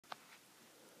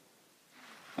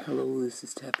Hello, this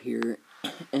is Tap here,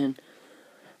 and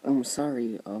I'm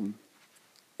sorry,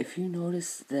 if you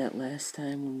noticed that last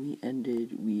time when we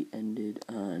ended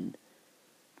on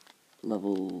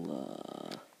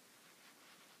level,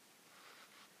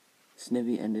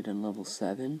 Snivy ended on level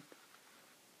 7,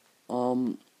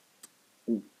 well,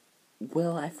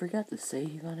 I forgot to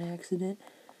save on accident,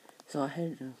 so I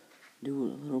had to do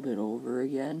it a little bit over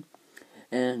again,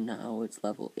 and now it's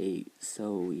level 8,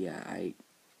 so yeah, I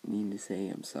mean to say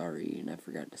I'm sorry, and I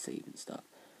forgot to save and stuff.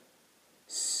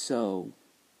 So,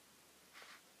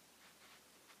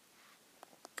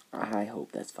 I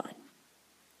hope that's fine.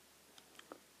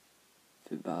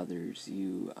 If it bothers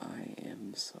you, I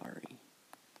am sorry.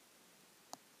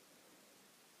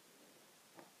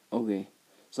 Okay,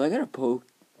 so I got a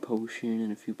potion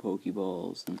and a few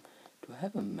Pokeballs, and do I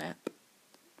have a map?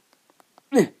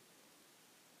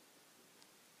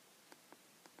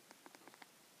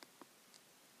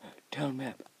 Town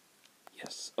map.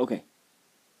 Yes, okay.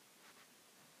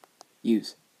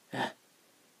 Use.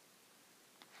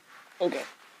 Okay.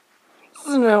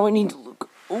 So now I need to look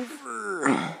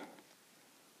over.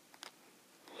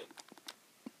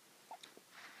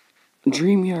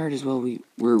 Dreamyard is where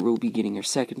we'll be getting our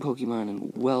second Pokemon,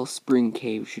 and Wellspring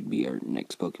Cave should be our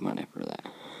next Pokemon after that.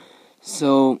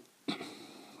 So,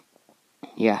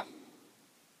 yeah.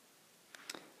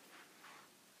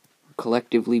 We're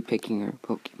collectively picking our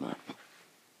Pokemon.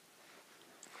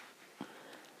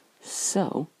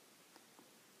 So,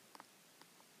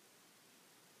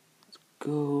 let's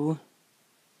go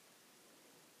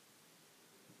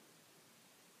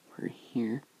over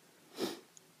here.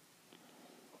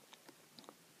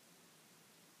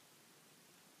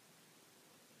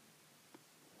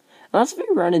 Unless we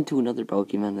run into another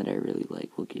Pokemon that I really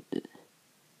like, we'll get it.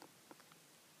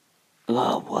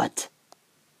 Oh, what?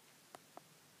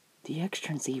 The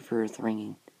Extransifer is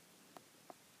ringing.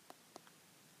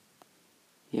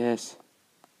 Yes.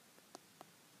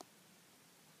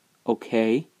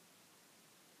 Okay.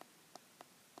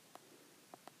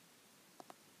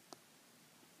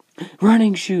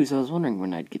 Running shoes. I was wondering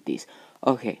when I'd get these.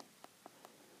 Okay.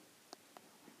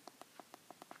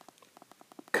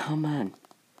 Come on.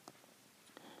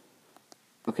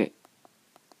 Okay.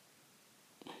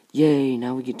 Yay,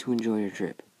 now we get to enjoy our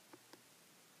trip.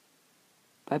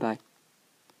 Bye-bye.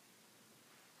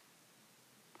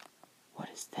 What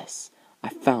is this? I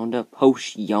found a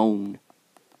potion.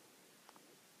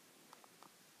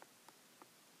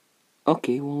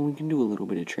 Okay, well, we can do a little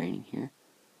bit of training here.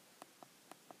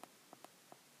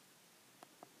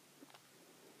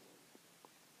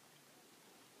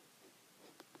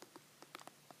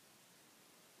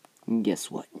 And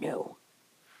guess what? No.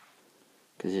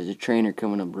 Because there's a trainer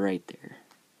coming up right there.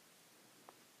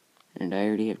 And I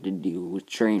already have to deal with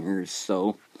trainers,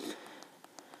 so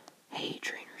I hate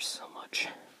trainers so much.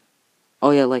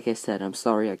 Oh yeah, like I said, I'm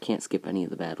sorry I can't skip any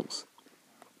of the battles.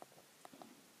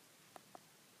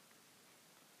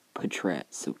 Patrat,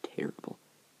 so terrible.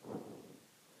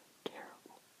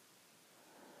 Terrible.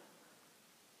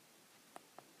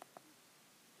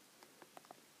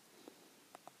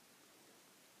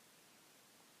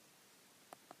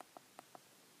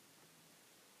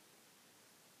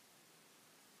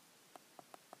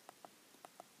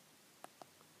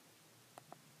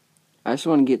 I just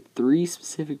want to get 3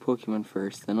 specific Pokemon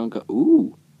first, then I'll go,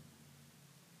 ooh!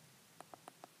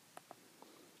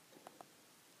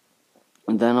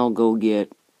 And then I'll go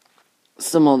get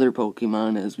some other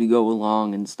Pokemon as we go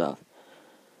along and stuff.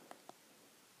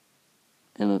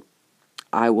 And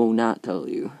I will not tell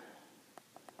you.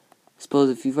 Suppose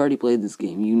if you've already played this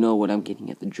game, you know what I'm getting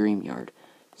at the Dreamyard.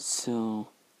 So,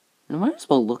 I might as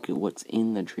well look at what's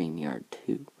in the Dreamyard,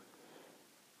 too.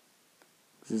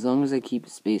 As long as I keep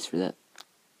space for that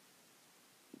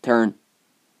turn.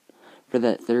 For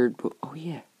that third oh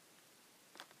yeah.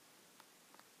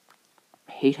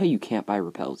 I hate how you can't buy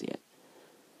repels yet.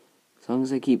 As long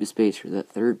as I keep a space for that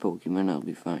third Pokemon, I'll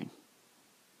be fine.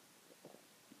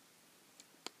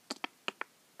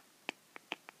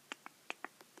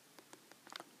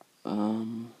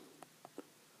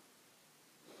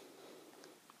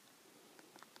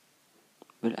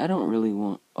 But I don't really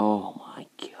want... Oh my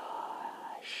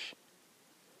gosh.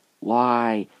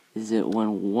 Why is it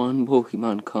when one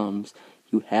Pokemon comes,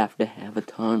 you have to have a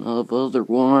ton of other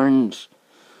ones?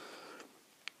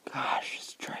 Gosh,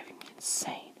 it's driving me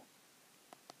insane.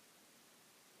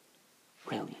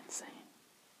 Really insane.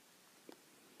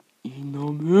 In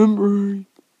the memory.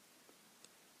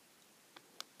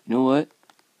 You know what?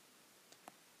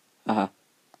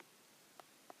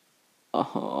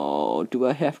 Oh, do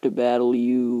I have to battle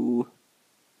you?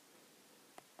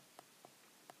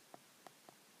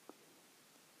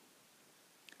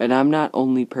 And I'm not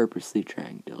only purposely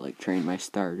trying to, like, train my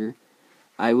starter.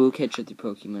 I will catch other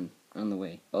Pokemon on the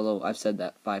way. Although, I've said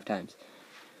that 5 times.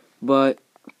 But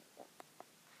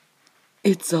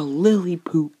it's a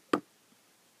Lillipoop.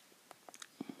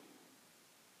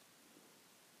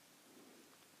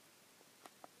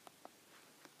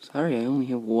 Sorry, I only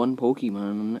have one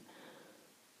Pokemon.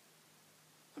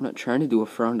 I'm not trying to do a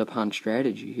frowned upon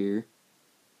strategy here.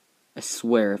 I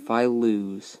swear, if I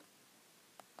lose...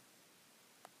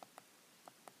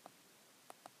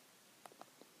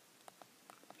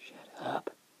 Shut up.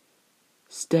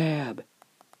 Stab.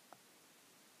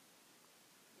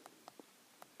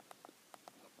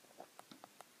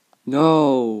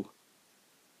 No.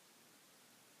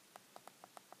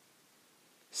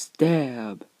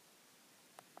 Stab.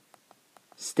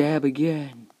 Stab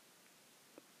again.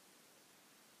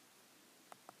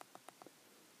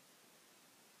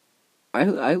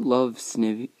 I love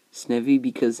Snivy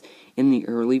because in the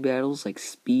early battles, like,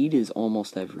 speed is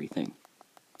almost everything.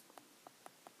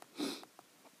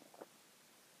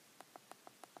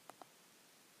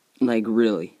 Like,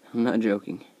 really. I'm not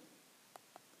joking.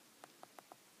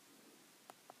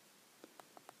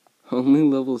 Only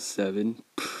level 7?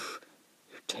 Pfft,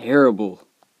 you're terrible.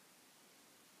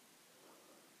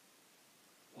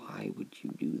 Why would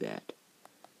you do that?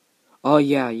 Oh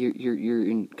yeah,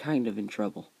 you're kind of in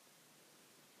trouble.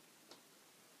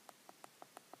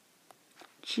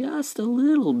 Just a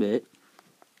little bit.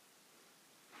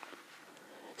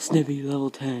 Snivy level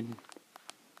 10.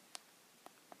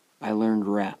 I learned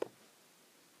Rap.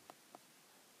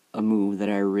 A move that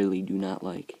I really do not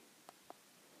like.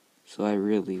 So I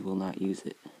really will not use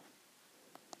it.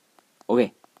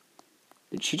 Okay.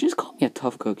 Did she just call me a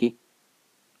tough cookie?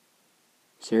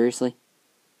 Seriously?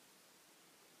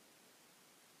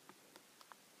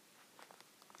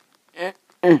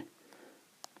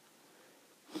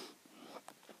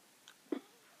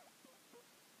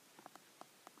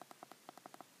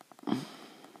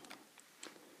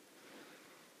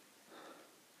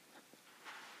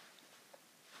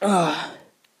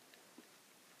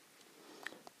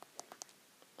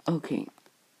 Okay.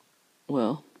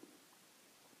 Well.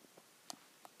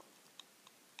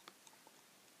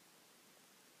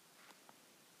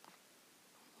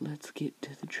 Let's get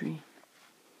to the tree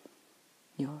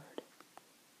yard.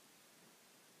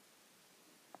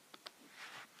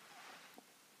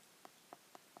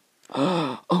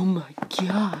 Oh my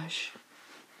gosh.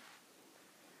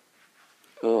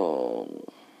 Oh.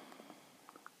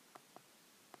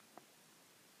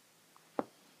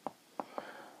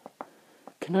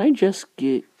 Can I just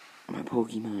get my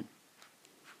Pokemon?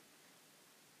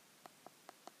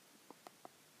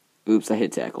 Oops, I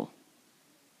hit tackle.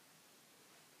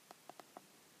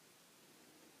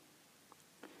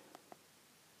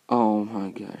 Oh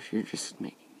my gosh, you're just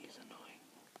making these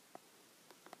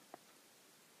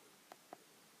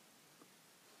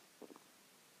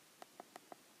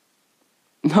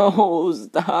annoying. No,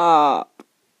 stop.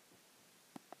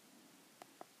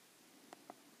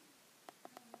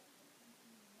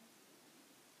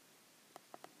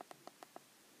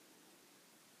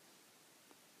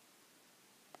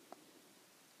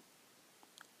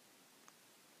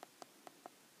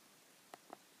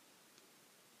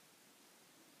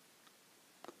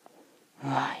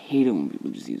 I hate it when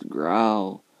people just use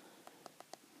growl.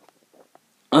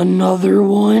 Another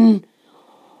one?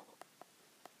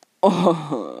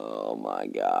 Oh my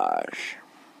gosh.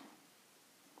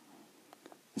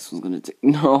 This was gonna take...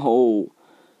 No.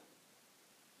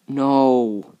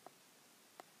 No.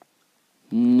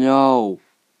 No.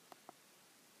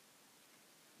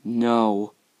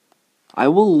 No. I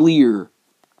will leer.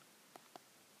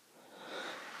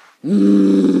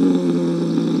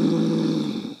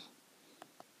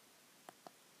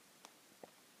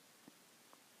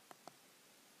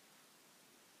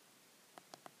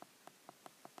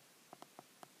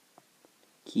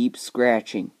 Keep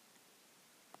scratching.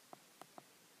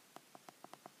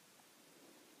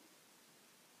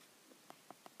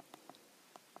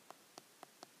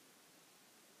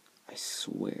 I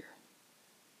swear.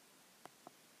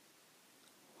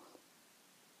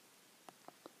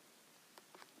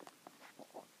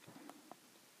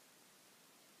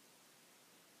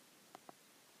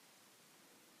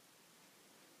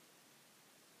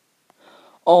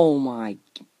 Oh my...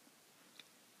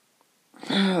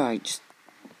 I just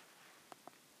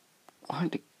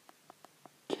wanted to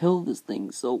kill this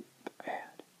thing so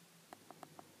bad.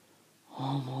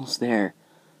 Almost there.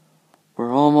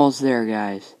 We're almost there,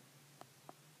 guys.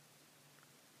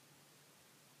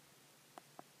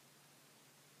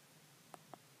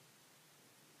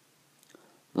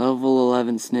 Level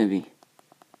 11 Snivy.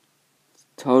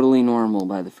 Totally normal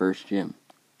by the first gym.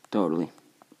 Totally.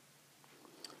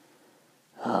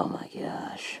 Oh my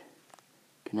gosh.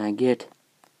 Can I get...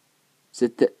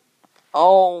 Sit the...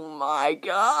 Oh my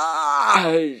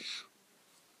gosh!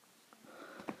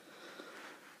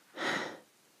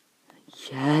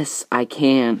 Yes, I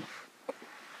can.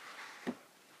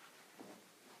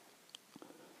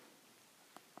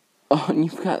 Oh, and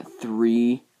you've got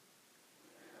 3.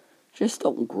 Just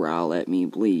don't growl at me,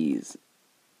 please.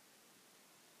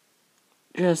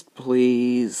 Just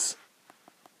please.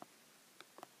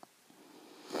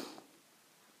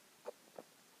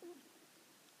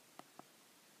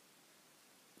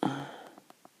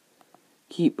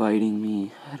 Keep biting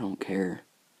me. I don't care.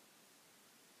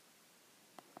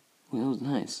 Well, that was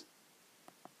nice.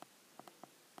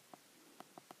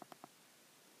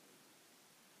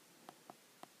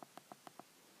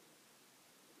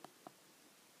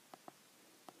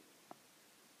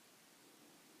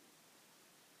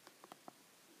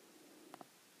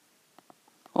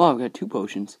 Oh, I've got 2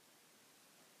 potions.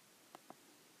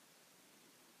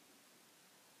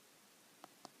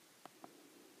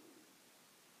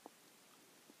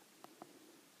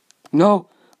 No!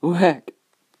 Oh, heck.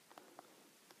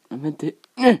 I meant to...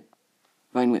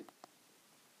 Vine Whip.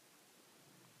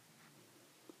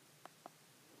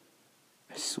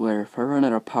 I swear, if I run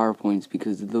out of power points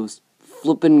because of those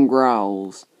flippin'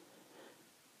 growls...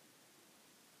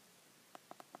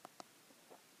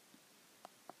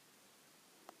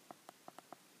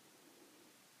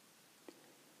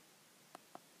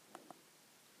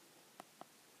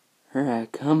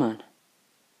 Alright, come on.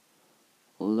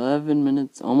 11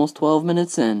 minutes, almost 12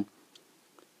 minutes in.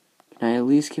 Can I at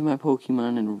least get my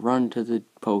Pokemon and run to the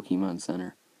Pokemon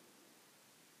Center?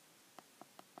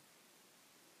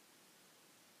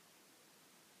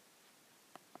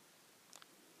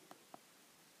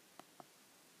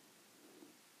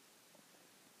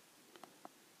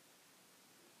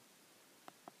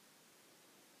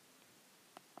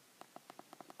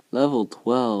 Level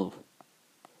 12.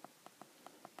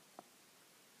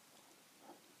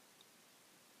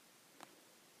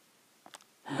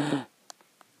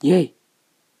 Yay!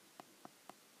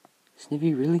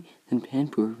 Snippy, really? Then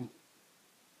Panpour.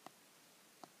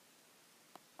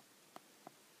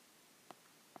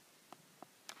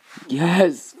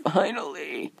 Yes,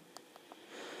 finally!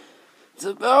 It's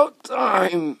about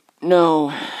time!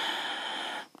 No.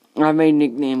 I may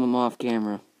nickname him off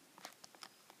camera.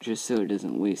 Just so it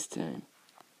doesn't waste time.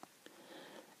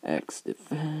 X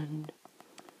defend.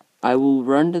 I will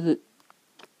run to the...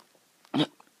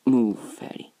 Move,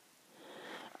 fatty.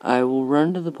 I will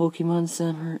run to the Pokemon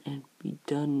Center and be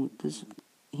done with this...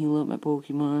 Heal up my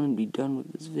Pokemon and be done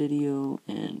with this video,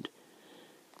 and...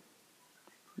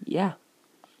 yeah.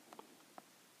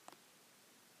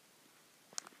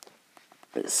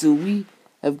 So we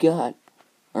have got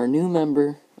our new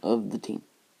member of the team.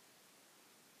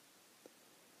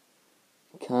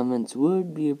 Comments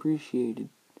would be appreciated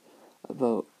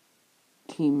about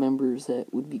team members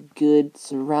that would be good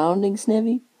surrounding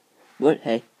Snivy. But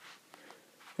hey,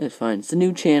 that's fine. It's a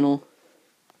new channel,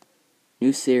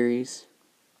 new series.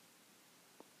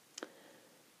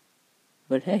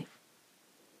 But hey,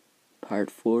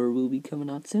 part 4 will be coming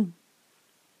out soon.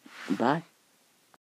 Bye.